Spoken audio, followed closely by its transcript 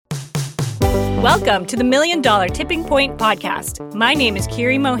Welcome to the Million Dollar Tipping Point podcast. My name is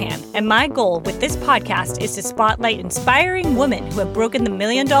Kiri Mohan, and my goal with this podcast is to spotlight inspiring women who have broken the $1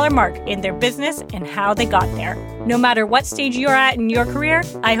 million mark in their business and how they got there. No matter what stage you're at in your career,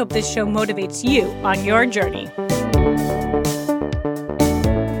 I hope this show motivates you on your journey.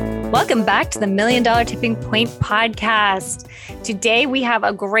 Welcome back to the $1 Million Tipping Point podcast. Today, we have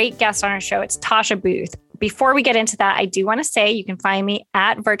a great guest on our show. It's Tasha Booth. Before we get into that, I do want to say you can find me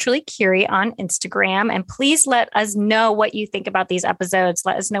at Virtually Kiri on Instagram. And please let us know what you think about these episodes.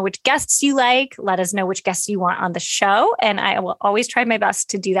 Let us know which guests you like. Let us know which guests you want on the show. And I will always try my best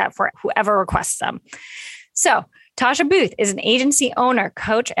to do that for whoever requests them. So Tasha Booth is an agency owner,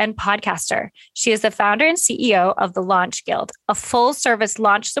 coach, and podcaster. She is the founder and CEO of the Launch Guild, a full-service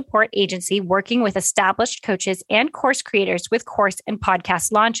launch support agency working with established coaches and course creators with course and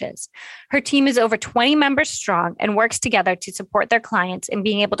podcast launches. Her team is over 20 members strong and works together to support their clients in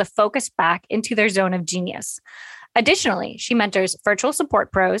being able to focus back into their zone of genius. Additionally, she mentors virtual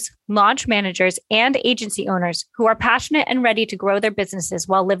support pros, launch managers, and agency owners who are passionate and ready to grow their businesses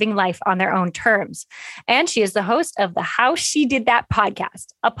while living life on their own terms. And she is the host of the How She Did That podcast,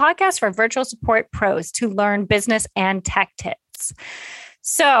 a podcast for virtual support pros to learn business and tech tips.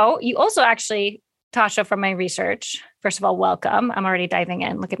 So you also actually, Tasha, from my research, first of all, welcome. I'm already diving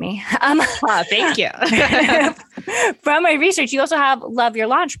in. Look at me. Thank you. From my research, you also have Love Your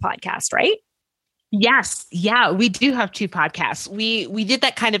Launch podcast, right? Yes. Yeah, we do have two podcasts. We did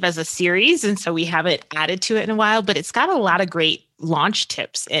that kind of as a series. And so we haven't added to it in a while, but it's got a lot of great launch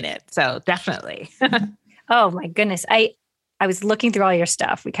tips in it. So definitely. Oh my goodness. I was looking through all your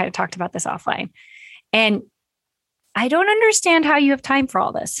stuff. We kind of talked about this offline. And I don't understand how you have time for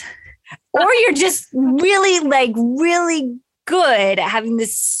all this. Or you're just really good at having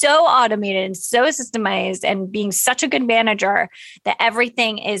this so automated and so systemized and being such a good manager that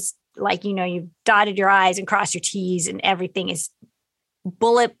everything is like, you've dotted your I's and crossed your T's and everything is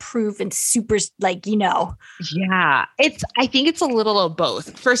bulletproof and super, Yeah, I think it's a little of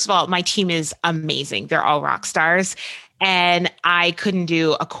both. First of all, my team is amazing. They're all rock stars. And I couldn't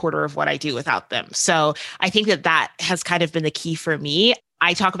do a quarter of what I do without them. So I think that has kind of been the key for me.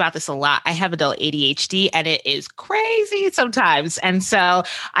 I talk about this a lot. I have adult ADHD and it is crazy sometimes. And so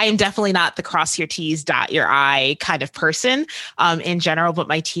I am definitely not the cross your T's, dot your I kind of person in general, but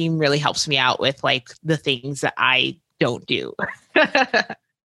my team really helps me out with like the things that I don't do. Tell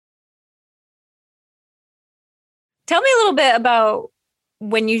me a little bit about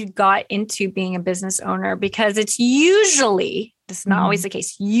when you got into being a business owner, because it's usually, this is not always the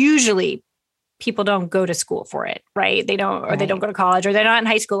case, usually people don't go to school for it, right? They don't, or they don't go to college, or they're not in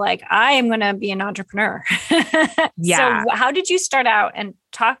high school. Like, I am going to be an entrepreneur. Yeah. So how did you start out and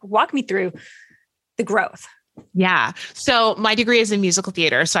walk me through the growth? Yeah. So my degree is in musical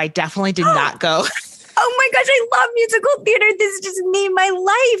theater. So I definitely did not go. Oh my gosh, I love musical theater. This just made my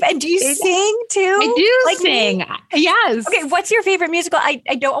life. And do you sing too? I do sing. Me? Yes. Okay. What's your favorite musical? I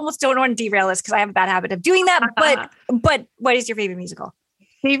almost don't want to derail this because I have a bad habit of doing that. But what is your favorite musical?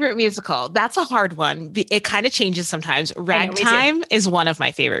 Favorite musical? That's a hard one. It kind of changes sometimes. Ragtime is one of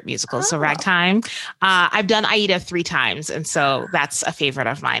my favorite musicals. So Ragtime, I've done Aida 3 times. And so that's a favorite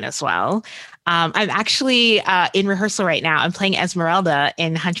of mine as well. I'm actually in rehearsal right now. I'm playing Esmeralda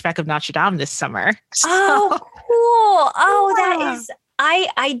in Hunchback of Notre Dame this summer. So, oh, cool. Oh, that is,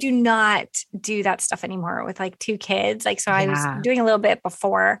 I do not do that stuff anymore with like 2 kids. So I was doing a little bit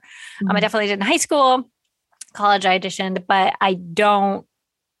before. I definitely did in high school, college I auditioned, but I don't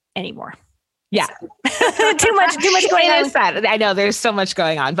anymore. Yeah. too much going on. Sad. I know there's so much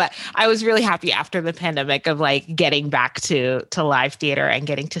going on, but I was really happy after the pandemic of like getting back to live theater and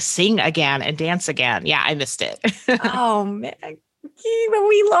getting to sing again and dance again. Yeah, I missed it. Oh man. When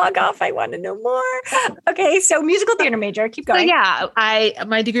we log off, I want to know more. Okay, so musical theater major. Keep going. So yeah,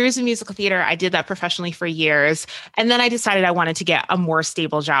 my degree is in musical theater. I did that professionally for years. And then I decided I wanted to get a more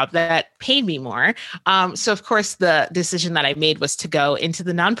stable job that paid me more. So of course, the decision that I made was to go into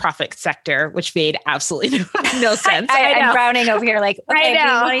the nonprofit sector, which made absolutely no sense. I'm drowning over here like, okay, you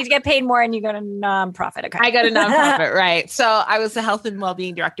want to get paid more and you go to nonprofit. Okay. I go to nonprofit, right. So I was the health and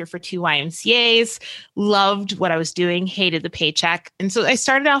well-being director for 2 YMCAs, loved what I was doing, hated the paycheck. And so I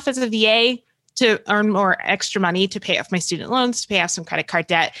started off as a VA to earn more extra money to pay off my student loans, to pay off some credit card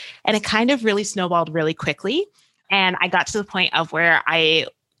debt. And it kind of really snowballed really quickly. And I got to the point of where I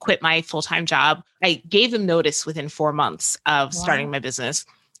quit my full-time job. I gave them notice within 4 months of starting my business.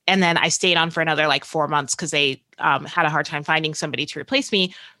 And then I stayed on for another 4 months because they had a hard time finding somebody to replace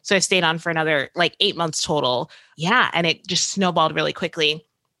me. So I stayed on for another 8 months total. Yeah. And it just snowballed really quickly.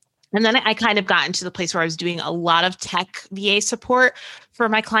 And then I kind of got into the place where I was doing a lot of tech VA support for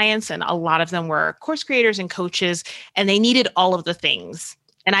my clients. And a lot of them were course creators and coaches, and they needed all of the things.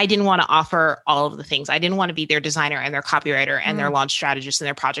 And I didn't want to offer all of the things. I didn't want to be their designer and their copywriter and their launch strategist and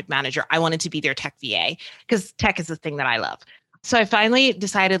their project manager. I wanted to be their tech VA because tech is the thing that I love. So I finally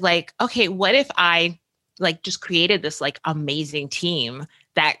decided like, okay, what if I like just created this like amazing team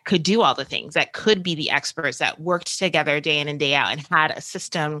that could do all the things, that could be the experts, that worked together day in and day out and had a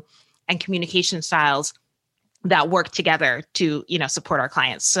system and communication styles that work together to, support our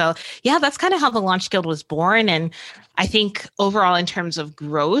clients. So yeah, that's kind of how the Launch Guild was born. And I think overall in terms of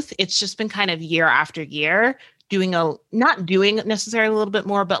growth, it's just been kind of year after year not doing necessarily a little bit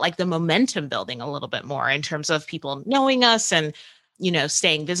more, but like the momentum building a little bit more in terms of people knowing us and,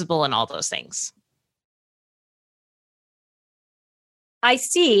 staying visible and all those things. I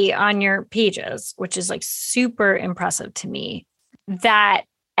see on your pages, which is like super impressive to me, that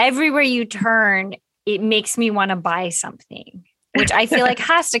everywhere you turn, it makes me want to buy something, which I feel like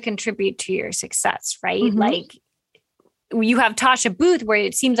has to contribute to your success, right? Mm-hmm. Like you have Tasha Booth, where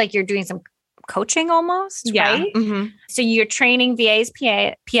it seems like you're doing some coaching almost, right? Mm-hmm. So you're training VAs,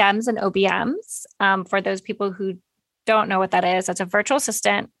 PMs, and OBMs. For those people who don't know what that is, that's a virtual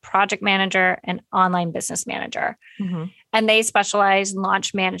assistant, project manager, and online business manager. Mm-hmm. And they specialize in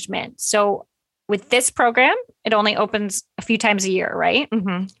launch management. So with this program, it only opens a few times a year, right?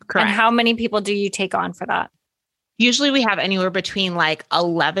 Mm-hmm. Correct. And how many people do you take on for that? Usually we have anywhere between like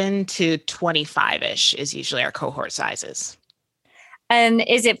 11 to 25-ish is usually our cohort sizes. And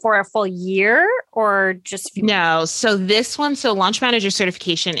is it for a full year or just? No. So this one, launch manager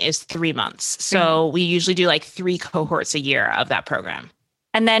certification is 3 months. So we usually do like 3 cohorts a year of that program.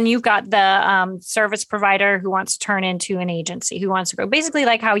 And then you've got the service provider who wants to turn into an agency, who wants to grow, basically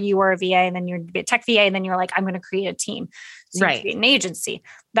like how you were a VA and then you're a tech VA and then you're like, I'm going to create a team. So you create an agency.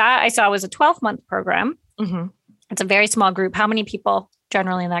 That I saw was a 12-month program. Mm-hmm. It's a very small group. How many people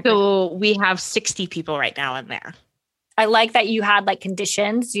generally in that group? So we have 60 people right now in there. I like that you had like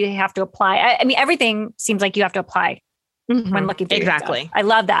conditions you have to apply. I mean, everything seems like you have to apply when looking through exactly. Stuff. I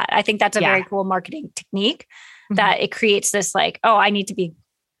love that. I think that's a very cool marketing technique that it creates this like, oh, I need to be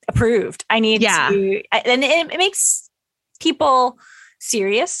approved. I need to, and it makes people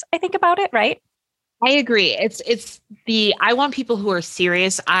serious, I think, about it, right? I agree. I want people who are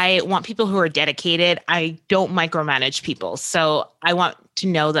serious. I want people who are dedicated. I don't micromanage people. So I want to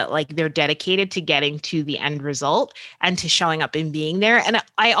know that like they're dedicated to getting to the end result and to showing up and being there. And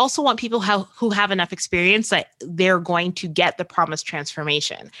I also want people who have enough experience that they're going to get the promised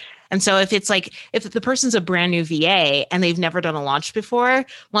transformation. And so if the person's a brand new VA and they've never done a launch before,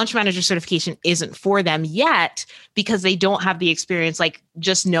 launch manager certification isn't for them yet because they don't have the experience, like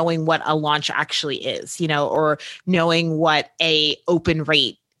just knowing what a launch actually is, or knowing what a open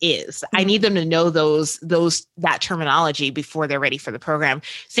rate is. Mm-hmm. I need them to know that terminology before they're ready for the program.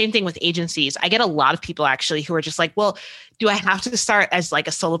 Same thing with agencies. I get a lot of people actually who are just like, well, do I have to start as like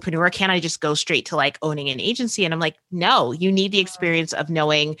a solopreneur? Can't I just go straight to like owning an agency? And I'm like, no, you need the experience of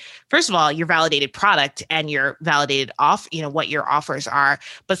knowing, first of all, your validated product and your validated what your offers are.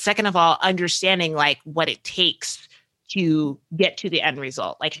 But second of all, understanding like what it takes to get to the end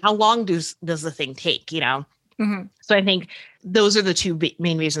result. Like how long does the thing take, Mm-hmm. So I think those are the 2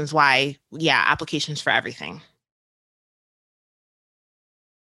 main reasons why, applications for everything.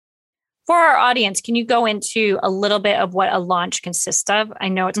 For our audience, can you go into a little bit of what a launch consists of? I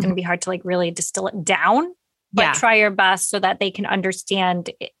know it's going to be hard to like really distill it down, but try your best so that they can understand.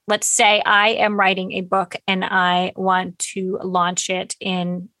 Let's say I am writing a book and I want to launch it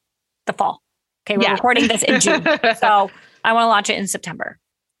in the fall. Okay, we're recording this in June. So I want to launch it in September.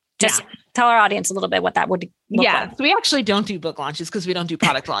 Just tell our audience a little bit what that would look like. So we actually don't do book launches because we don't do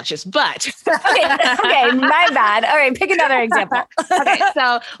product launches, but. okay, my bad. All right, pick another example. Okay,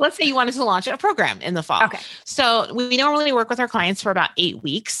 so let's say you wanted to launch a program in the fall. Okay. So we normally work with our clients for about 8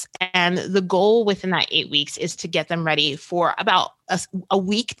 weeks. And the goal within that 8 weeks is to get them ready for about a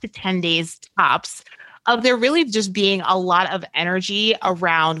week to 10 days tops of there really just being a lot of energy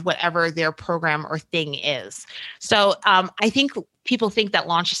around whatever their program or thing is. So I think people think that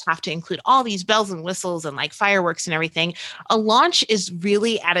launches have to include all these bells and whistles and like fireworks and everything. A launch is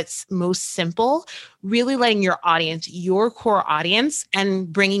really at its most simple, really letting your audience, your core audience,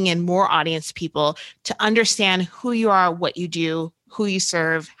 and bringing in more audience people to understand who you are, what you do, who you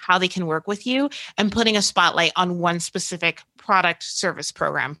serve, how they can work with you, and putting a spotlight on one specific product service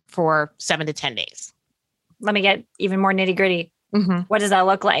program for 7 to 10 days. Let me get even more nitty gritty. Mm-hmm. What does that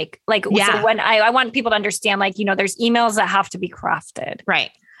look like? So when I want people to understand, like, there's emails that have to be crafted.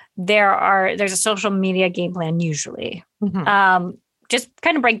 Right. There's a social media game plan usually. Mm-hmm. just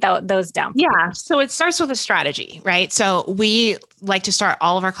kind of break those down. Yeah. So it starts with a strategy, right? So we like to start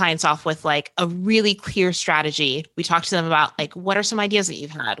all of our clients off with like a really clear strategy. We talk to them about like, what are some ideas that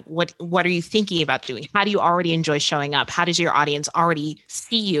you've had? What are you thinking about doing? How do you already enjoy showing up? How does your audience already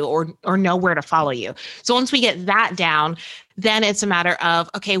see you or know where to follow you? So once we get that down, then it's a matter of,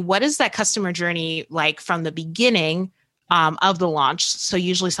 okay, what is that customer journey like from the beginning of the launch? So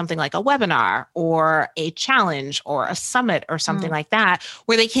usually something like a webinar or a challenge or a summit or something like that,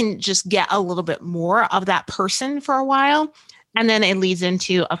 where they can just get a little bit more of that person for a while. And then it leads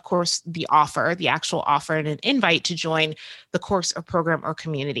into, of course, the offer, the actual offer and an invite to join the course or program or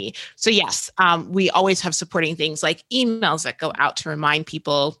community. So yes, we always have supporting things like emails that go out to remind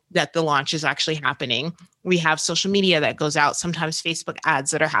people that the launch is actually happening. We have social media that goes out, sometimes Facebook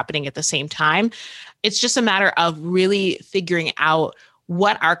ads that are happening at the same time. It's just a matter of really figuring out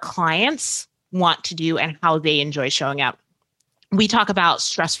what our clients want to do and how they enjoy showing up. We talk about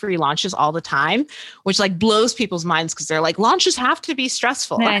stress-free launches all the time, which like blows people's minds because they're like, launches have to be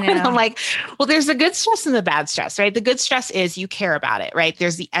stressful. I know. And I'm like, well, there's the good stress and the bad stress, right? The good stress is you care about it, right?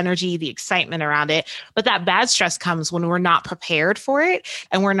 There's the energy, the excitement around it. But that bad stress comes when we're not prepared for it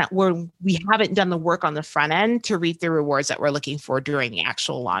and we haven't done the work on the front end to reap the rewards that we're looking for during the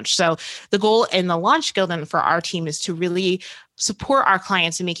actual launch. So the goal in the Launch Guild and for our team is to really support our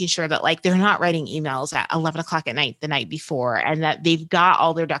clients in making sure that like they're not writing emails at 11 o'clock at night the night before, and that they've got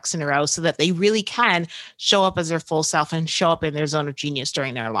all their ducks in a row so that they really can show up as their full self and show up in their zone of genius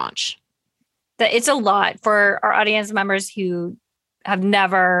during their launch. It's a lot for our audience members who have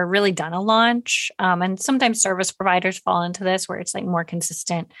never really done a launch. And sometimes service providers fall into this where it's like more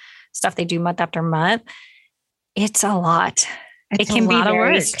consistent stuff they do month after month. It's a lot. It can be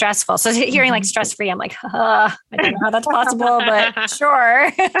very stressful. So hearing like stress-free, I'm like, I don't know how that's possible, but sure.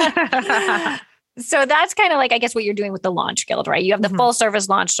 So that's kind of like, I guess, what you're doing with the Launch Guild, right? You have the full service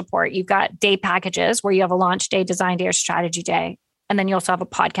launch support. You've got day packages where you have a launch day, design day, or strategy day. And then you also have a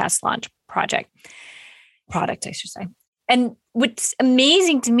podcast launch product, I should say. And what's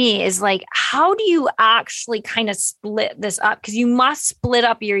amazing to me is like, how do you actually kind of split this up? Because you must split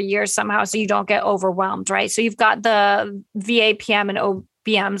up your year somehow so you don't get overwhelmed, right? So you've got the VA, PM, and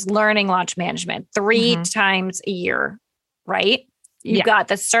OBMs learning launch management 3 times a year, right? You've got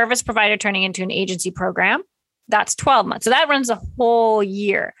the service provider turning into an agency program. That's 12 months. So that runs a whole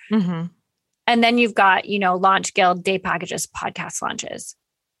year. And then you've got, Launch Guild, day packages, podcast launches.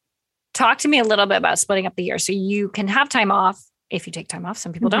 Talk to me a little bit about splitting up the year so you can have time off if you take time off.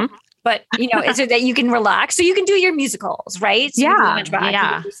 Some people don't, but so that you can relax. So you can do your musicals, right? So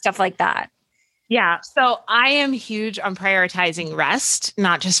stuff like that. Yeah. So I am huge on prioritizing rest,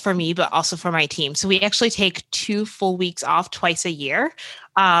 not just for me, but also for my team. So we actually take 2 full weeks off twice a year.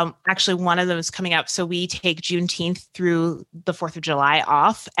 Actually, one of them is coming up. So we take Juneteenth through the 4th of July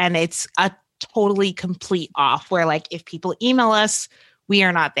off, and it's a totally complete off where like if people email us, we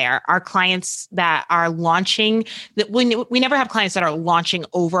are not there. Our clients that are launching, that we never have clients that are launching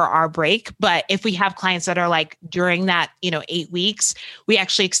over our break. But if we have clients that are like during that, 8 weeks, we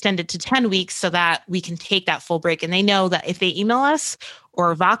actually extend it to 10 weeks so that we can take that full break. And they know that if they email us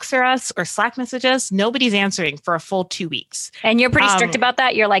or Voxer us or Slack message us, nobody's answering for a full 2 weeks. And you're pretty strict about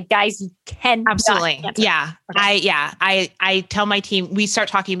that. You're like, guys, you can absolutely. Yeah. Okay. I tell my team, we start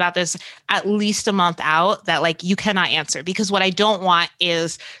talking about this at least a month out, that like, you cannot answer, because what I don't want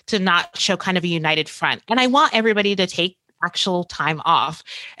is to not show kind of a united front. And I want everybody to take actual time off.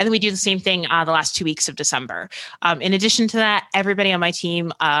 And then we do the same thing the last 2 weeks of December. In addition to that, everybody on my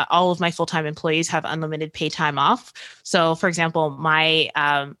team, all of my full-time employees have unlimited paid time off. So for example, my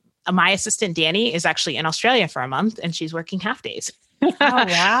assistant, Danny, is actually in Australia for a month and she's working half days. Oh,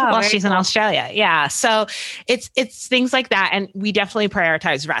 wow. While she's in Australia. Yeah. So it's things like that. And we definitely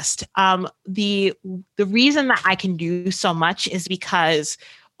prioritize rest. The reason that I can do so much is because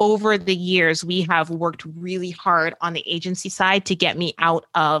over the years, we have worked really hard on the agency side to get me out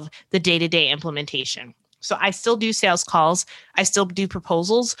of the day-to-day implementation. So I still do sales calls. I still do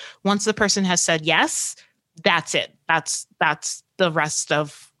proposals. Once the person has said yes, that's it. That's the rest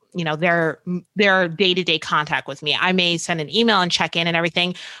of, their day-to-day contact with me. I may send an email and check in and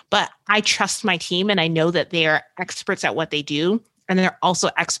everything, but I trust my team and I know that they are experts at what they do. And they're also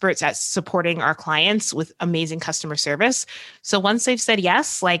experts at supporting our clients with amazing customer service. So once they've said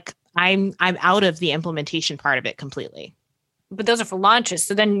yes, like I'm out of the implementation part of it completely. But those are for launches.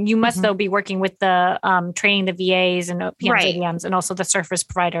 So then you must though be working with the training the VAs and PMs, ADMs, and also the service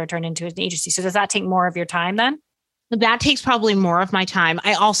provider turned into an agency. So does that take more of your time then? That takes probably more of my time.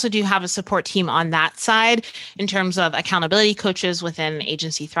 I also do have a support team on that side in terms of accountability coaches within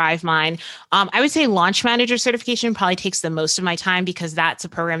Agency Thrive Mine. I would say launch manager certification probably takes the most of my time because that's a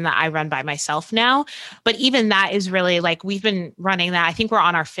program that I run by myself now. But even that is really like we've been running that. I think we're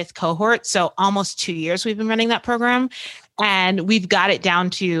on our 5th cohort. So almost 2 years we've been running that program. And we've got it down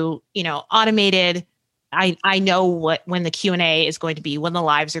to, automated. I know when the Q&A is going to be, when the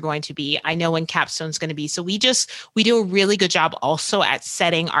lives are going to be. I know when capstone's going to be. So we do a really good job also at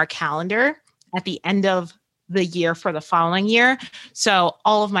setting our calendar at the end of the year for the following year. So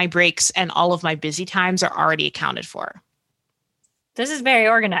all of my breaks and all of my busy times are already accounted for. This is very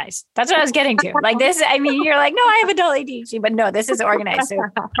organized. That's what I was getting to. Like this, I mean, you're like, no, I have adult ADHD, but no, this is organized. So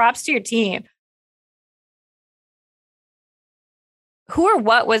props to your team. Who or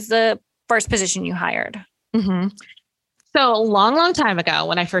what was the first position you hired? Mm-hmm. So a long time ago,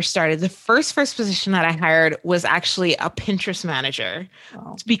 when I first started, the first position that I hired was actually a Pinterest manager.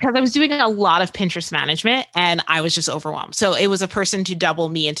 Oh. Because I was doing a lot of Pinterest management and I was just overwhelmed. So it was a person to double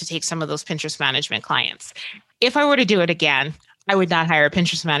me and to take some of those Pinterest management clients. If I were to do it again, I would not hire a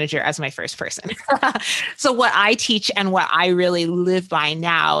Pinterest manager as my first person. So what I teach and what I really live by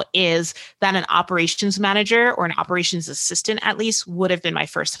now is that an operations manager or an operations assistant at least would have been my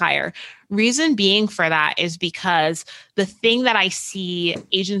first hire. Reason being for that is because the thing that I see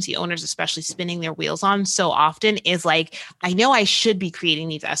agency owners, especially spinning their wheels on so often is like, I know I should be creating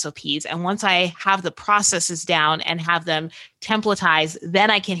these SOPs. And once I have the processes down and have them templatized,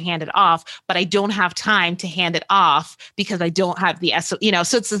 then I can hand it off, but I don't have time to hand it off because I don't have the SOP,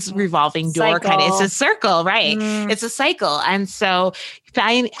 so it's this revolving door kind of, it's a circle, right? It's a cycle. And so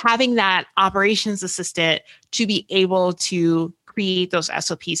having that operations assistant to be able to create those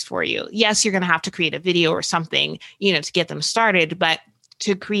SOPs for you. Yes, you're going to have to create a video or something, to get them started, but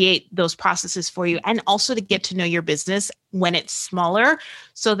to create those processes for you and also to get to know your business when it's smaller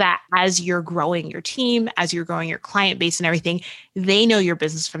so that as you're growing your team, as you're growing your client base and everything, they know your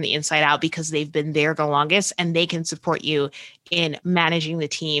business from the inside out because they've been there the longest and they can support you in managing the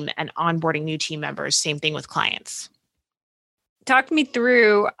team and onboarding new team members. Same thing with clients. Talk me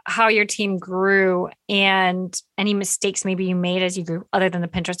through how your team grew and any mistakes maybe you made as you grew, other than the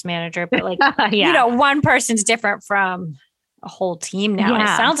Pinterest manager, but like, one person's different from a whole team now. And it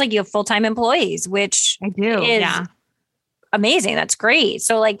sounds like you have full-time employees, which I do. Is amazing. That's great.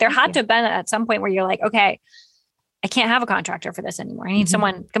 So like there had to have been at some point where you're like, okay, I can't have a contractor for this anymore. I need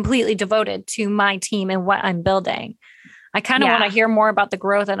someone completely devoted to my team and what I'm building. I kind of want to hear more about the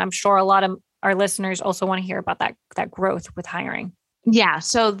growth. And I'm sure a lot of our listeners also want to hear about that growth with hiring. Yeah.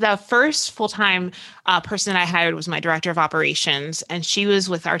 So the first full-time person I hired was my director of operations, and she was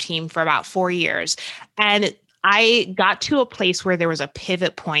with our team for about 4 years. And I got to a place where there was a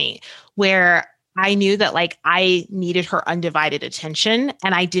pivot point where I knew that like I needed her undivided attention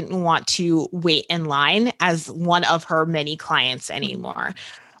and I didn't want to wait in line as one of her many clients anymore.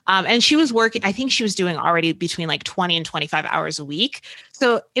 And she was working, I think she was doing already between like 20 and 25 hours a week.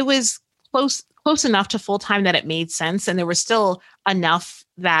 So it was close enough to full time that it made sense. And there was still enough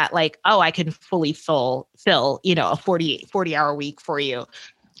that like, I could fully fill, a 40 hour week for you.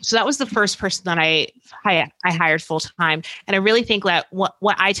 So that was the first person that I hired full time. And I really think that what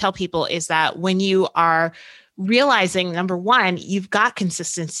I tell people is that when you are realizing, number one, you've got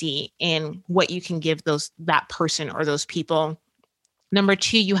consistency in what you can give that person or those people. Number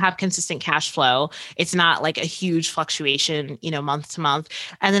two, you have consistent cash flow. It's not like a huge fluctuation, month to month.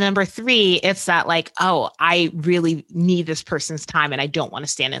 And then number three, it's that like, I really need this person's time and I don't want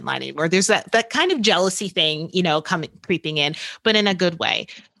to stand in line anymore. There's that kind of jealousy thing, creeping in, but in a good way.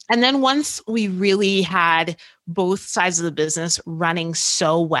 And then once we really had both sides of the business running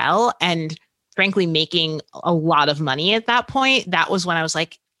so well and frankly making a lot of money at that point, that was when I was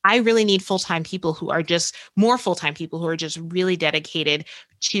like, I really need full-time people who are just really dedicated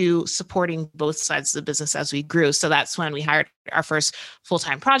to supporting both sides of the business as we grew. So that's when we hired our first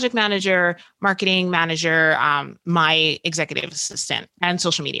full-time project manager, marketing manager, my executive assistant, and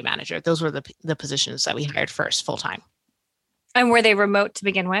social media manager. Those were the positions that we hired first full-time. And were they remote to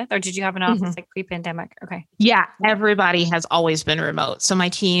begin with, or did you have an office like pre-pandemic? Okay. Yeah, everybody has always been remote. So my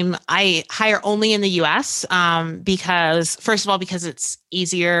team, I hire only in the US because first of all, because it's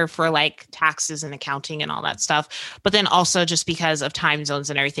easier for like taxes and accounting and all that stuff. But then also just because of time zones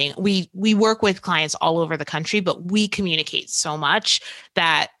and everything, we work with clients all over the country, but we communicate so much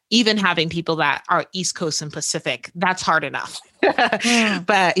that even having people that are East Coast and Pacific, that's hard enough.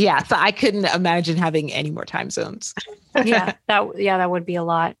 But yeah, so I couldn't imagine having any more time zones. That would be a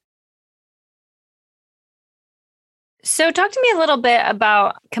lot. So talk to me a little bit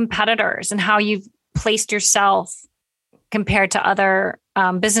about competitors and how you've placed yourself compared to other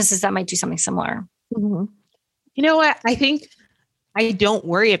businesses that might do something similar? Mm-hmm. You know what? I think I don't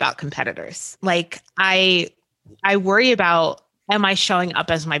worry about competitors. Like I worry about, am I showing up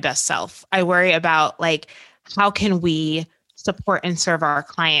as my best self? I worry about like, how can we support and serve our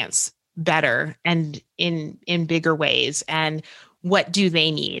clients better and in bigger ways? And what do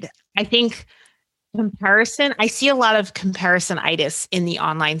they need? I think comparison, I see a lot of comparisonitis in the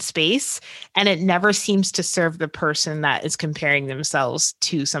online space, and it never seems to serve the person that is comparing themselves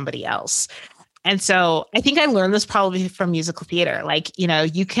to somebody else. And so I think I learned this probably from musical theater. Like,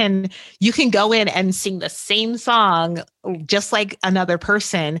 you can go in and sing the same song just like another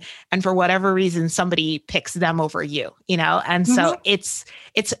person. And for whatever reason, somebody picks them over you. And so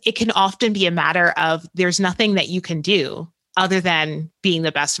it can often be a matter of there's nothing that you can do other than being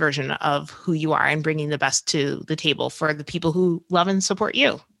the best version of who you are and bringing the best to the table for the people who love and support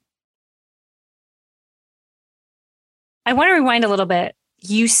you. I want to rewind a little bit.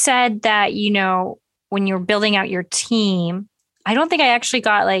 You said that, when you were building out your team, I don't think I actually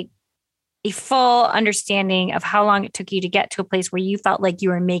got like a full understanding of how long it took you to get to a place where you felt like you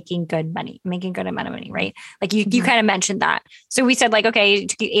were making good amount of money, right? Like you kind of mentioned that. So we said like, okay, it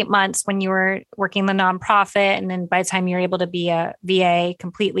took you 8 months when you were working the nonprofit. And then by the time you're able to be a VA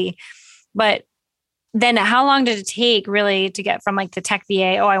completely, but then how long did it take really to get from like the tech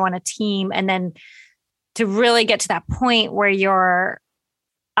VA, oh, I want a team, and then to really get to that point where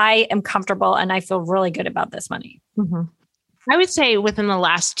I am comfortable and I feel really good about this money? Mm-hmm. I would say within the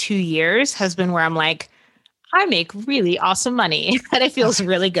last 2 years has been where I'm like, I make really awesome money and it feels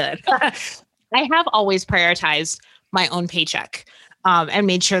really good. I have always prioritized my own paycheck and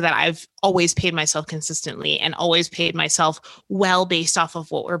made sure that I've always paid myself consistently and always paid myself well based off of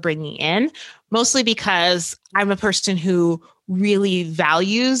what we're bringing in, mostly because I'm a person who really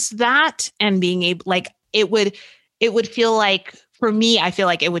values that, and being able, like, it would feel like, for me, I feel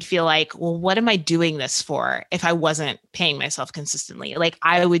like it would feel like, well, what am I doing this for if I wasn't paying myself consistently? Like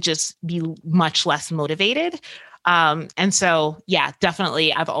I would just be much less motivated. And so, yeah,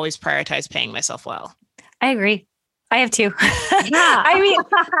 definitely, I've always prioritized paying myself well. I agree. I have too. Yeah. I mean,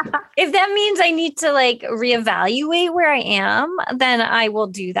 if that means I need to like reevaluate where I am, then I will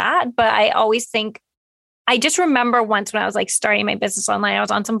do that. But I always think, I just remember once when I was like starting my business online, I was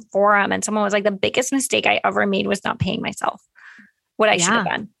on some forum and someone was like, the biggest mistake I ever made was not paying myself what I should have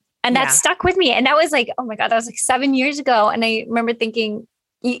done. And that stuck with me. And that was like, oh my God, that was like 7 years ago. And I remember thinking,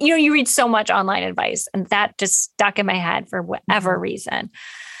 you read so much online advice, and that just stuck in my head for whatever reason.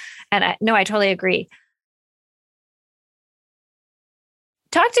 And I totally agree.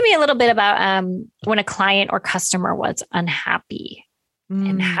 Talk to me a little bit about when a client or customer was unhappy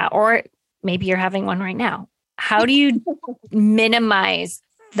and how, or maybe you're having one right now. How do you minimize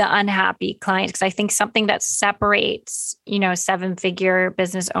the unhappy clients? Because I think something that separates, 7-figure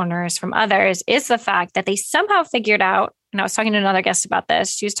business owners from others is the fact that they somehow figured out, and I was talking to another guest about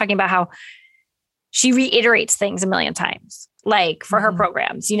this. She was talking about how she reiterates things a million times, like for her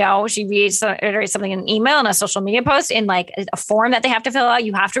programs, she reiterates something in an email and a social media post in like a form that they have to fill out.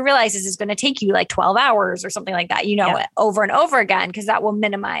 You have to realize this is going to take you like 12 hours or something like that, over and over again, because that will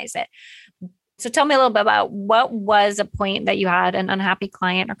minimize it. So tell me a little bit about what was a point that you had an unhappy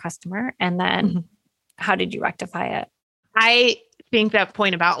client or customer, and then how did you rectify it? I think that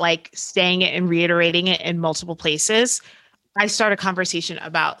point about like saying it and reiterating it in multiple places, I start a conversation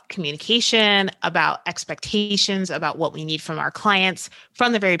about communication, about expectations, about what we need from our clients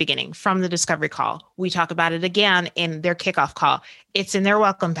from the very beginning, from the discovery call. We talk about it again in their kickoff call. It's in their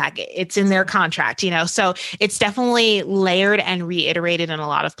welcome packet. It's in their contract, so it's definitely layered and reiterated in a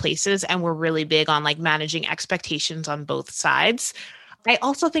lot of places. And we're really big on like managing expectations on both sides. I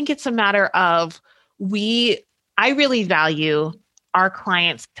also think it's a matter of I really value our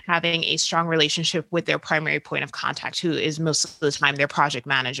clients having a strong relationship with their primary point of contact, who is most of the time their project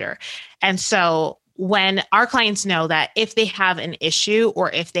manager. And so when our clients know that if they have an issue or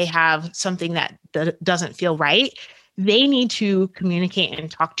if they have something that doesn't feel right, they need to communicate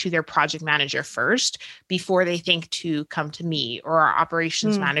and talk to their project manager first before they think to come to me or our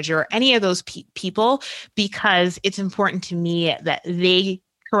operations manager or any of those people, because it's important to me that they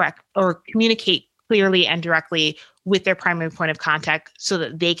correct or communicate clearly and directly with their primary point of contact so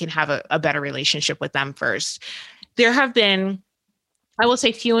that they can have a better relationship with them first. There have been, I will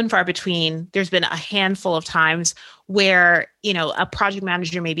say, few and far between. There's been a handful of times where, a project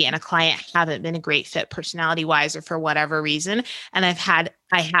manager maybe and a client haven't been a great fit personality-wise or for whatever reason. And I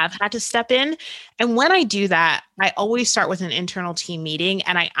have had to step in. And when I do that, I always start with an internal team meeting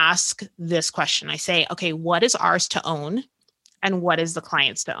and I ask this question. I say, okay, what is ours to own? and what is the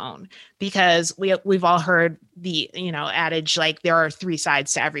client's to own? Because we've all heard the, adage, like there are three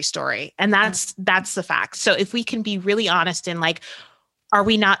sides to every story. And that's the fact. So if we can be really honest in like, are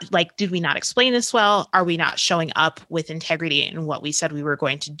we not like, did we not explain this well? Are we not showing up with integrity in what we said we were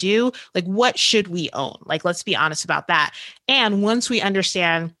going to do? Like, what should we own? Like, let's be honest about that. And once we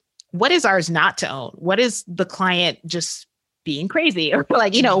understand what is ours not to own, what is the client just being crazy or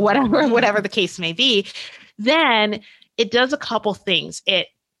like, whatever the case may be, then it does a couple things. It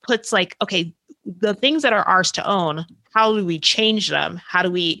puts like, okay, the things that are ours to own, how do we change them? How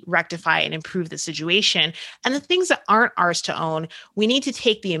do we rectify and improve the situation? And the things that aren't ours to own, we need to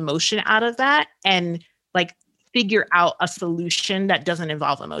take the emotion out of that and like figure out a solution that doesn't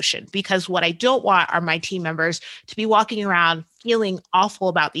involve emotion. Because what I don't want are my team members to be walking around feeling awful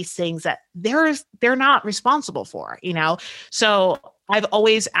about these things that they're not responsible for, So I've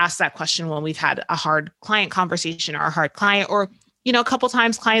always asked that question when we've had a hard client conversation or a hard client, or a couple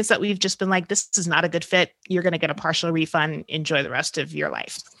times clients that we've just been like, this is not a good fit. You're going to get a partial refund. Enjoy the rest of your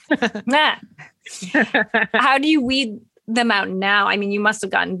life. How do you weed them out now? I mean, you must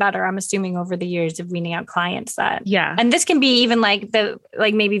have gotten better, I'm assuming, over the years of weeding out clients that. Yeah. And this can be even like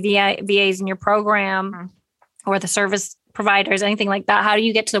maybe VAs in your program or the service providers, anything like that. How do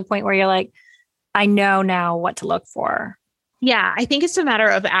you get to the point where you're like, I know now what to look for? Yeah, I think it's a matter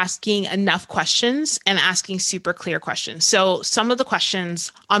of asking enough questions and asking super clear questions. So some of the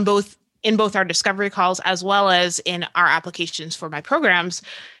questions in both our discovery calls as well as in our applications for my programs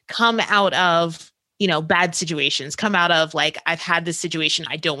come out of, bad situations, come out of like, I've had this situation,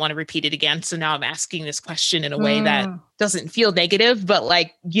 I don't want to repeat it again. So now I'm asking this question in a way that doesn't feel negative, but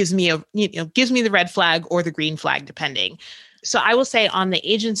like gives me the red flag or the green flag, depending. So I will say on the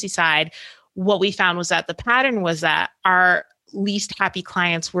agency side, what we found was that the pattern was that our least happy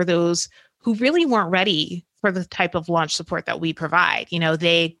clients were those who really weren't ready for the type of launch support that we provide.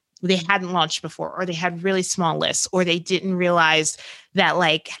 They hadn't launched before, or they had really small lists, or they didn't realize that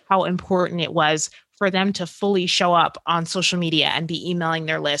like how important it was for them to fully show up on social media and be emailing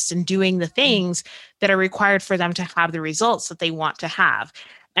their lists and doing the things that are required for them to have the results that they want to have.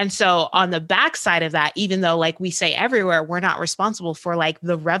 And so on the backside of that, even though like we say everywhere, we're not responsible for like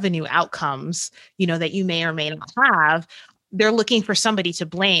the revenue outcomes, that you may or may not have, they're looking for somebody to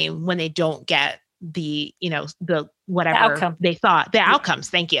blame when they don't get the whatever they thought, the outcomes.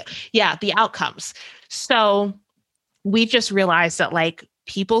 Thank you. Yeah. The outcomes. So we've just realized that like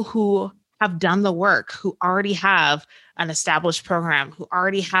people who have done the work, who already have an established program, who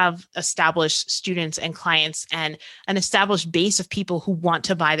already have established students and clients and an established base of people who want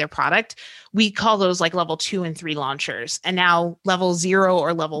to buy their product, we call those like level 2 and 3 launchers. And now level 0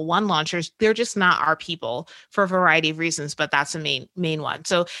 or level 1 launchers, they're just not our people for a variety of reasons, but that's the main one.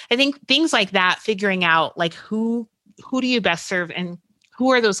 So I think things like that, figuring out like who do you best serve and who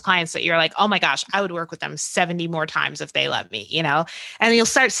are those clients that you're like, oh my gosh, I would work with them 70 more times if they let me, and you'll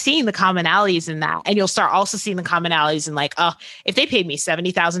start seeing the commonalities in that. And you'll start also seeing the commonalities in like, oh, if they paid me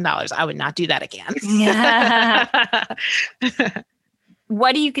 $70,000, I would not do that again.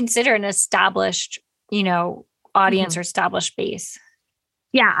 What do you consider an established, audience or established base?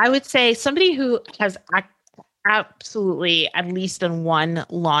 Yeah, I would say somebody who has absolutely at least done one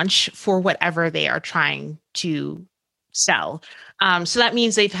launch for whatever they are trying to sell. So that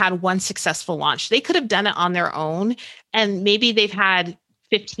means they've had one successful launch. They could have done it on their own, and maybe they've had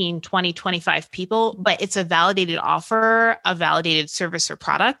 15, 20, 25 people, but it's a validated offer, a validated service or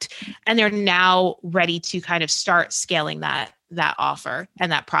product, and they're now ready to kind of start scaling that offer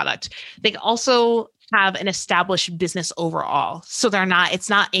and that product. They also have an established business overall. So it's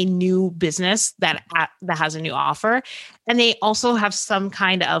not a new business that has a new offer. And they also have some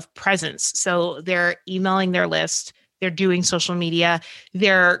kind of presence. So they're emailing their list, they're doing social media,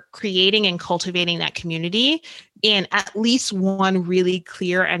 they're creating and cultivating that community in at least one really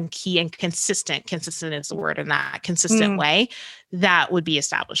clear and key and consistent is the word in that consistent way that would be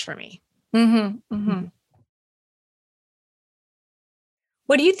established for me. Mm-hmm, mm-hmm.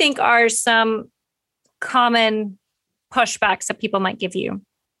 What do you think are some common pushbacks that people might give you?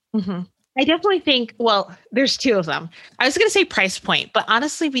 Mm-hmm. I definitely think, well, there's two of them. I was going to say price point, but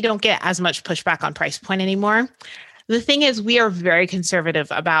honestly, we don't get as much pushback on price point anymore. The thing is, we are very conservative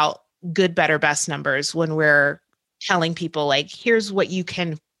about good, better, best numbers when we're telling people like, here's what you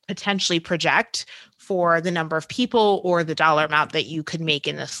can potentially project for the number of people or the dollar amount that you could make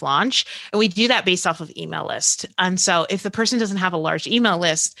in this launch. And we do that based off of email list. And so if the person doesn't have a large email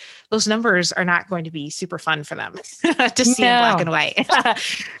list, those numbers are not going to be super fun for them to see in black and white.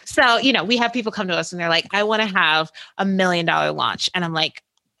 So, we have people come to us and they're like, I want to have $1 million launch. And I'm like,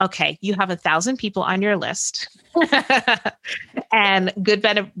 okay, you have 1,000 people on your list and good,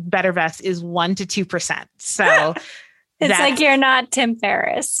 better, best is 1% to 2%. So it's like you're not Tim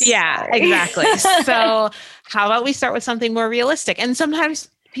Ferriss. Yeah, Sorry. exactly. So how about we start with something more realistic? And sometimes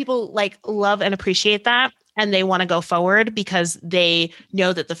people like love and appreciate that. And they want to go forward because they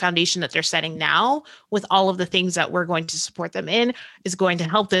know that the foundation that they're setting now with all of the things that we're going to support them in is going to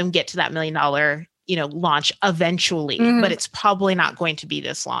help them get to that $1 million, launch eventually, but it's probably not going to be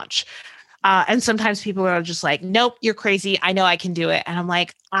this launch. And sometimes people are just like, nope, you're crazy. I know I can do it. And I'm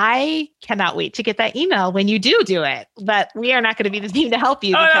like, I cannot wait to get that email when you do it. But we are not going to be the team to help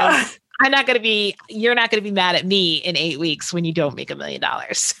you because you're not going to be mad at me in 8 weeks when you don't make $1 million.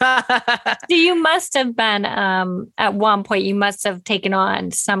 So you must have been, at one point, you must have taken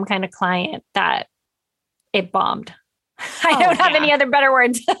on some kind of client that it bombed. I don't have any other better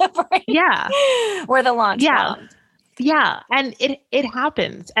words for it. Yeah. Where the launch bombed. Yeah. And it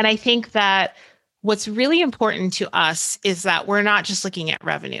happens. And I think that what's really important to us is that we're not just looking at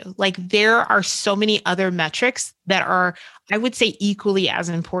revenue. Like there are so many other metrics that are, I would say, equally as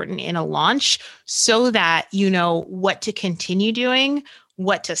important in a launch so that you know what to continue doing,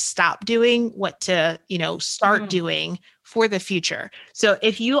 what to stop doing, what to, start doing for the future. So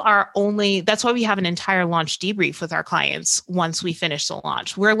if you are that's why we have an entire launch debrief with our clients once we finish the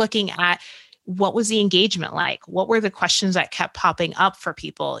launch. We're looking at what was the engagement like? What were the questions that kept popping up for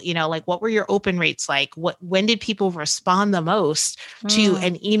people? Like what were your open rates like? When did people respond the most to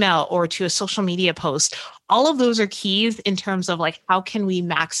an email or to a social media post? All of those are keys in terms of like, how can we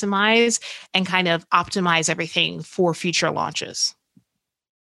maximize and kind of optimize everything for future launches?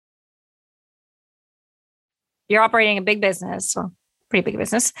 You're operating a big business, well, pretty big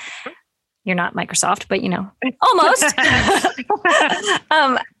business. You're not Microsoft, but almost.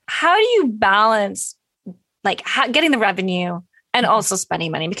 How do you balance getting the revenue and also spending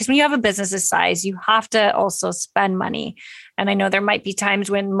money? Because when you have a business this size, you have to also spend money. And I know there might be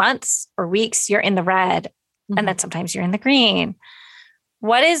times when months or weeks you're in the red and then sometimes you're in the green.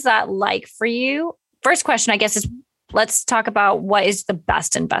 What is that like for you? First question, I guess, is let's talk about what is the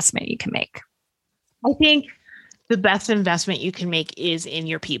best investment you can make? I think the best investment you can make is in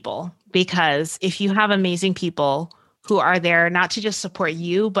your people, because if you have amazing people who are there not to just support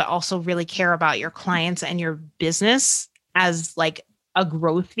you, but also really care about your clients and your business as like a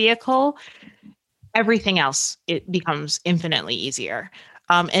growth vehicle, everything else, it becomes infinitely easier.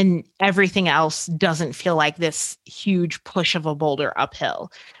 And everything else doesn't feel like this huge push of a boulder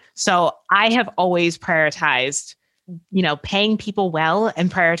uphill. So I have always prioritized paying people well and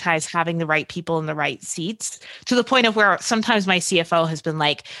prioritize having the right people in the right seats, to the point of where sometimes my CFO has been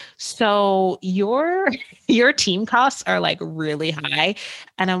like, so your team costs are like really high.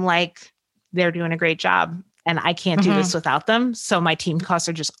 And I'm like, they're doing a great job and I can't do this without them. So my team costs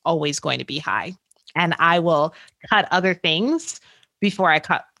are just always going to be high, and I will cut other things before I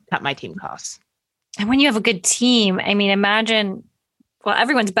cut my team costs. And when you have a good team, I mean, imagine, well,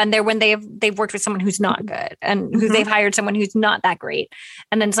 everyone's been there when they've worked with someone who's not good and who they've hired someone who's not that great.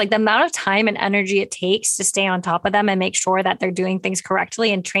 And then it's like the amount of time and energy it takes to stay on top of them and make sure that they're doing things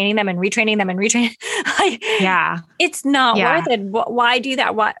correctly and training them and retraining them and retraining. It's not worth it. Why do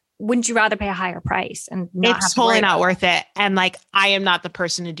that? Why wouldn't you rather pay a higher price? And it's totally not worth it. And like, I am not the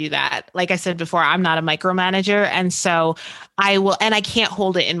person to do that. Like I said before, I'm not a micromanager. And so I can't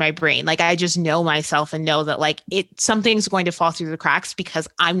hold it in my brain. Like I just know myself and know that like something's going to fall through the cracks because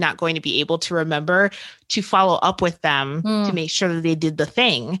I'm not going to be able to remember to follow up with them to make sure that they did the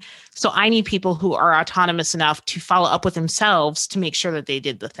thing. So I need people who are autonomous enough to follow up with themselves to make sure that they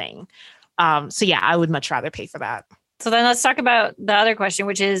did the thing. So yeah, I would much rather pay for that. So then let's talk about the other question,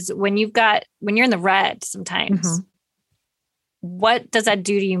 which is when you're in the red sometimes, what does that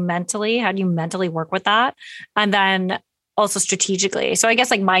do to you mentally? How do you mentally work with that? And then also strategically. So I guess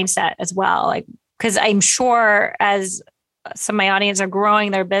like mindset as well, like, because I'm sure as some of my audience are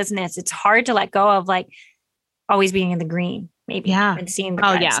growing their business, it's hard to let go of like always being in the green, maybe, and seeing the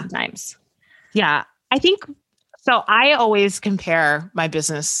red sometimes. Yeah. I think so. I always compare my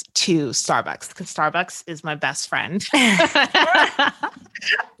business to Starbucks because Starbucks is my best friend. I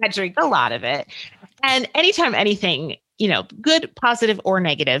drink a lot of it. And anytime anything, good, positive, or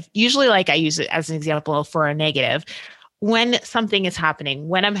negative, usually like I use it as an example for a negative. When something is happening,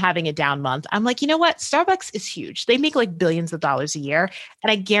 when I'm having a down month, I'm like, you know what? Starbucks is huge. They make like billions of dollars a year. And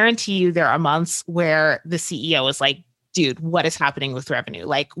I guarantee you there are months where the CEO is like, dude, what is happening with revenue?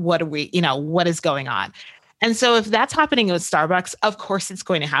 Like, what is going on? And so if that's happening with Starbucks, of course it's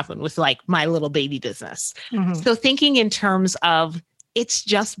going to happen with like my little baby business. So thinking in terms of it's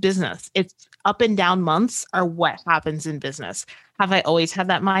just business. It's up and down months are what happens in business. Have I always had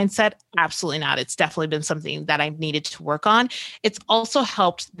that mindset? Absolutely not. It's definitely been something that I've needed to work on. It's also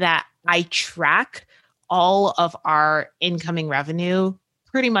helped that I track all of our incoming revenue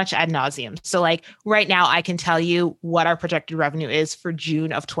pretty much ad nauseum. So like right now, I can tell you what our projected revenue is for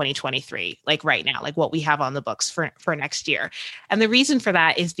June of 2023, like right now, like what we have on the books for next year. And the reason for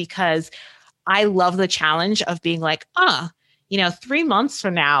that is because I love the challenge of being like, 3 months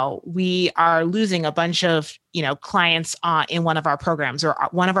from now, we are losing a bunch of, clients in one of our programs, or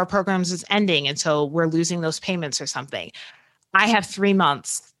one of our programs is ending. And so we're losing those payments or something. I have 3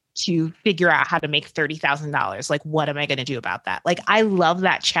 months to figure out how to make $30,000. Like, what am I going to do about that? Like, I love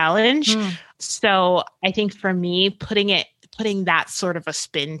that challenge. So I think for me, putting that sort of a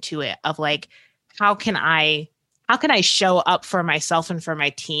spin to it of like, how can I show up for myself and for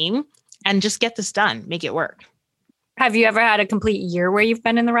my team and just get this done, make it work? Have you ever had a complete year where you've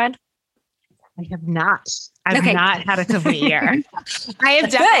been in the red? I have not. I've not had a complete year. I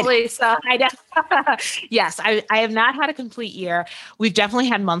have definitely. So yes, I have not had a complete year. We've definitely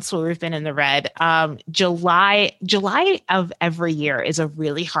had months where we've been in the red. July of every year is a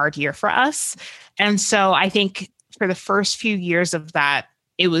really hard year for us. And so I think for the first few years of that,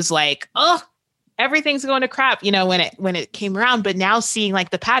 it was like, oh, everything's going to crap, when it came around. But now seeing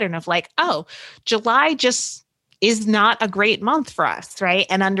like the pattern of like, oh, July just is not a great month for us, right?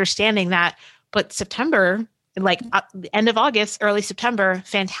 And understanding that, but September, like the end of August, early September,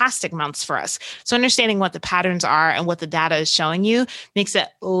 fantastic months for us. So understanding what the patterns are and what the data is showing you makes it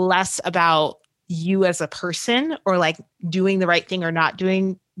less about you as a person or like doing the right thing or not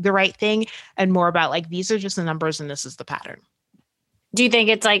doing the right thing, and more about like, these are just the numbers and this is the pattern. Do you think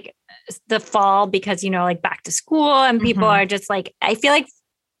it's like the fall because, like back to school and people are just like, I feel like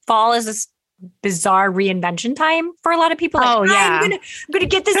fall is this bizarre reinvention time for a lot of people. Like, oh yeah, I'm gonna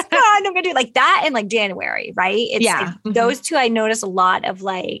get this done. I'm gonna do like that in like January, right? It's those two. I notice a lot of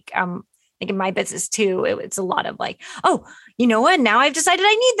like in my business too. It's a lot of like, oh, you know what? Now I've decided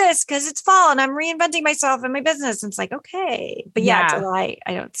I need this because it's fall and I'm reinventing myself and my business. And it's like, okay, but July,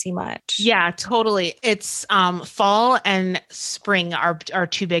 I don't see much. Yeah, totally. It's fall and spring are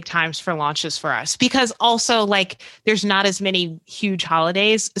two big times for launches for us, because also like there's not as many huge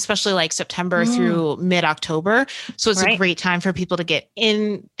holidays, especially like September through mid-October. So it's a great time for people to get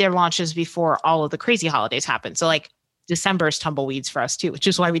in their launches before all of the crazy holidays happen. So like December is tumbleweeds for us too, which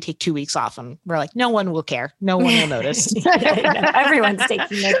is why we take 2 weeks off and we're like, no one will care. No one will notice. Everyone's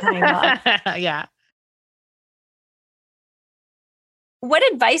taking their time off. Yeah. What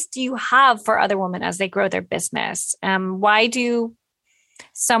advice do you have for other women as they grow their business? Why do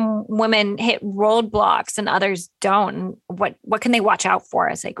some women hit roadblocks and others don't? What can they watch out for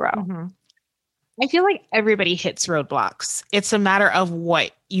as they grow? Mm-hmm. I feel like everybody hits roadblocks. It's a matter of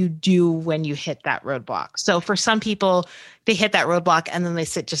what you do when you hit that roadblock. So for some people, they hit that roadblock and then they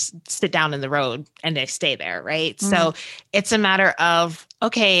just sit down in the road and they stay there, right? So it's a matter of,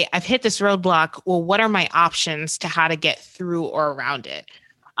 okay, I've hit this roadblock. Well, what are my options to how to get through or around it?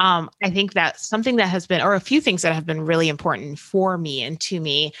 I think that something that has been, or a few things that have been really important for me and to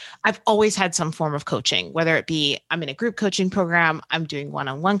me, I've always had some form of coaching, whether it be I'm in a group coaching program, I'm doing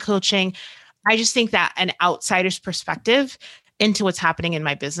one-on-one coaching. I just think that an outsider's perspective into what's happening in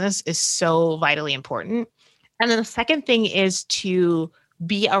my business is so vitally important. And then the second thing is to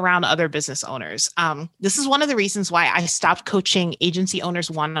be around other business owners. This is one of the reasons why I stopped coaching agency owners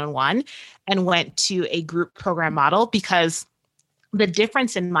one-on-one and went to a group program model, because the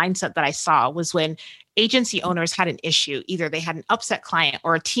difference in mindset that I saw was when agency owners had an issue, either they had an upset client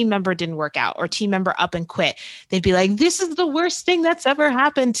or a team member didn't work out or a team member up and quit. They'd be like, this is the worst thing that's ever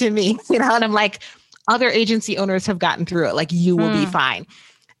happened to me. And I'm like, other agency owners have gotten through it. Like, you will be fine.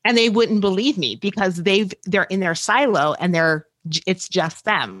 And they wouldn't believe me because they're in their silo and it's just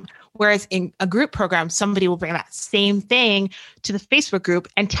them. Whereas in a group program, somebody will bring that same thing to the Facebook group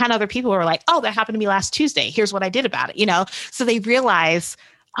and 10 other people are like, oh, that happened to me last Tuesday. Here's what I did about it. So they realize,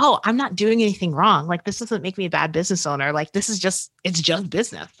 oh, I'm not doing anything wrong. Like, this doesn't make me a bad business owner. Like, it's just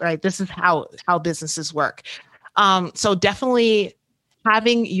business, right? This is how businesses work. So definitely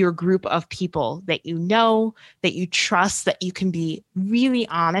having your group of people that you know, that you trust, that you can be really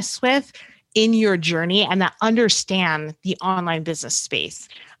honest with in your journey and that understand the online business space,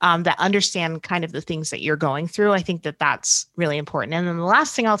 that understand kind of the things that you're going through. I think that that's really important. And then the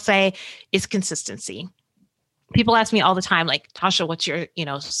last thing I'll say is consistency. People ask me all the time, like, Tasha, what's your,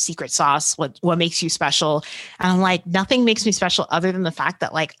 secret sauce? What makes you special? And I'm like, nothing makes me special other than the fact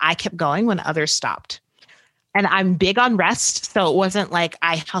that like I kept going when others stopped. And I'm big on rest. So it wasn't like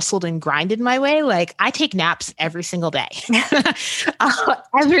I hustled and grinded my way. Like I take naps every single day.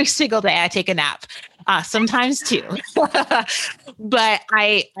 Every single day I take a nap. Sometimes two. But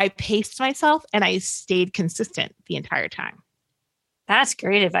I paced myself and I stayed consistent the entire time. That's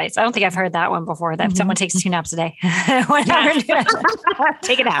great advice. I don't think I've heard that one before, that someone takes 2 naps a day. Take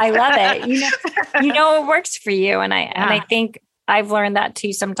a nap. I love it. You know, it works for you. And I think I've learned that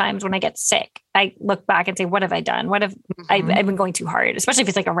too. Sometimes when I get sick, I look back and say, what have I done? What have I've been going too hard, especially if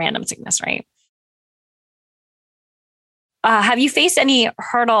it's like a random sickness, right? Have you faced any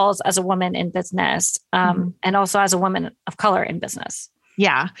hurdles as a woman in business and also as a woman of color in business?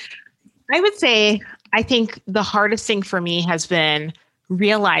 Yeah. I would say, I think the hardest thing for me has been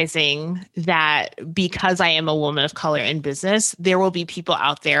realizing that because I am a woman of color in business, there will be people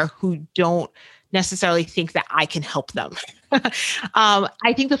out there who don't necessarily think that I can help them.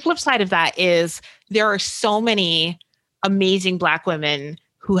 I think the flip side of that is there are so many amazing Black women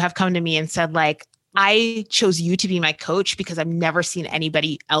who have come to me and said, like, I chose you to be my coach because I've never seen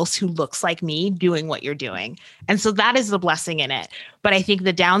anybody else who looks like me doing what you're doing. And so that is the blessing in it. But I think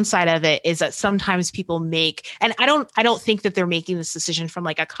the downside of it is that sometimes people make, and I don't think that they're making this decision from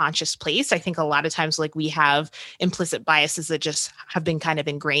like a conscious place. I think a lot of times like we have implicit biases that just have been kind of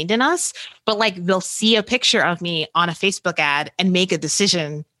ingrained in us, but like they'll see a picture of me on a Facebook ad and make a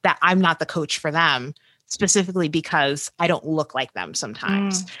decision that I'm not the coach for them, specifically because I don't look like them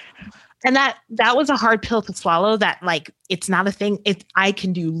sometimes. And that was a hard pill to swallow, that like, it's not a thing. I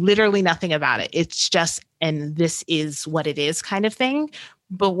can do literally nothing about it. It's just, and this is what it is kind of thing.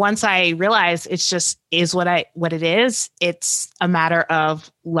 But once I realized it's just is what it is, it's a matter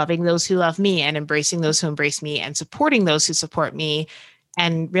of loving those who love me and embracing those who embrace me and supporting those who support me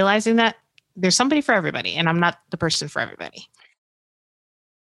and realizing that there's somebody for everybody and I'm not the person for everybody.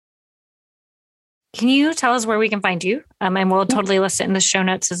 Can you tell us where we can find you? And we'll totally list it in the show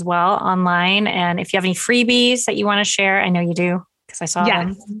notes as well online. And if you have any freebies that you want to share, I know you do because I saw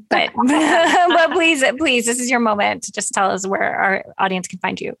them. But please, this is your moment to just tell us where our audience can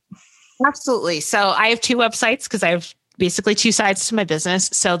find you. Absolutely. So I have 2 websites because I have basically 2 sides to my business.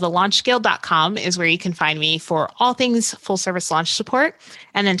 So thelaunchscale.com is where you can find me for all things full service launch support.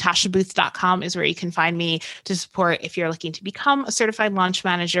 And then tashabooth.com is where you can find me to support if you're looking to become a certified launch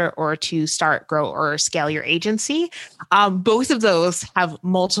manager or to start, grow, or scale your agency. Both of those have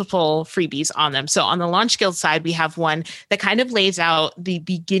multiple freebies on them. So on the Launch Guild side, we have one that kind of lays out the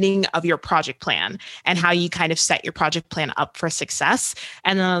beginning of your project plan and how you kind of set your project plan up for success.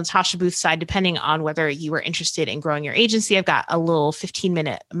 And then on the Tasha Booth side, depending on whether you are interested in growing your agency, I've got a little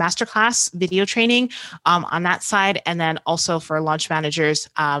 15-minute masterclass video training on that side. And then also for launch managers,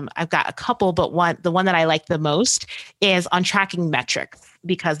 I've got a couple, but the one that I like the most is on tracking metrics,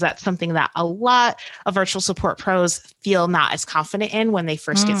 because that's something that a lot of virtual support pros feel not as confident in when they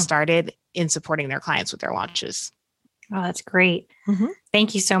first get started in supporting their clients with their launches. Oh, that's great.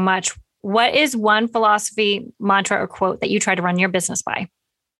 Thank you so much. What is one philosophy, mantra, or quote that you try to run your business by?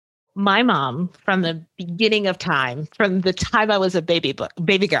 My mom, from the beginning of time, from the time I was a baby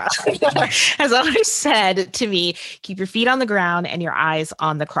girl, has always said to me, keep your feet on the ground and your eyes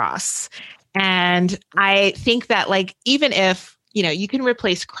on the cross. And I think that like, even if, you can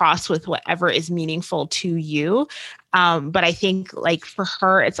replace cross with whatever is meaningful to you. But I think like for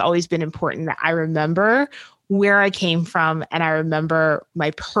her, it's always been important that I remember where I came from and I remember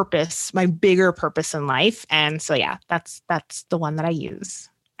my purpose, my bigger purpose in life. And so, yeah, that's the one that I use.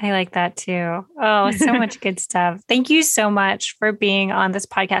 I like that too. Oh, so much good stuff. Thank you so much for being on this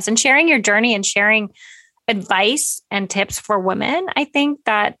podcast and sharing your journey and sharing advice and tips for women. I think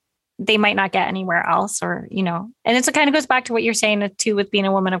that they might not get anywhere else and it kind of goes back to what you're saying too, with being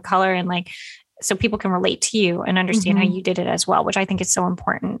a woman of color and like, so people can relate to you and understand how you did it as well, which I think is so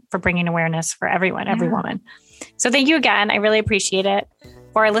important for bringing awareness for everyone, every woman. So thank you again. I really appreciate it.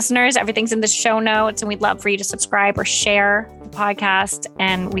 For our listeners, everything's in the show notes and we'd love for you to subscribe or share the podcast.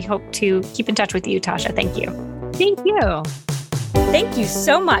 And we hope to keep in touch with you, Tasha. Thank you. Thank you. Thank you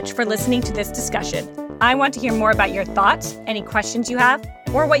so much for listening to this discussion. I want to hear more about your thoughts, any questions you have,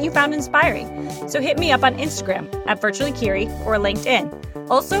 or what you found inspiring. So hit me up on Instagram at Virtually Kiri or LinkedIn.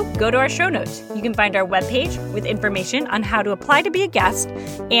 Also, go to our show notes. You can find our webpage with information on how to apply to be a guest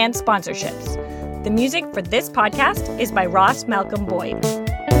and sponsorships. The music for this podcast is by Ross Malcolm Boyd.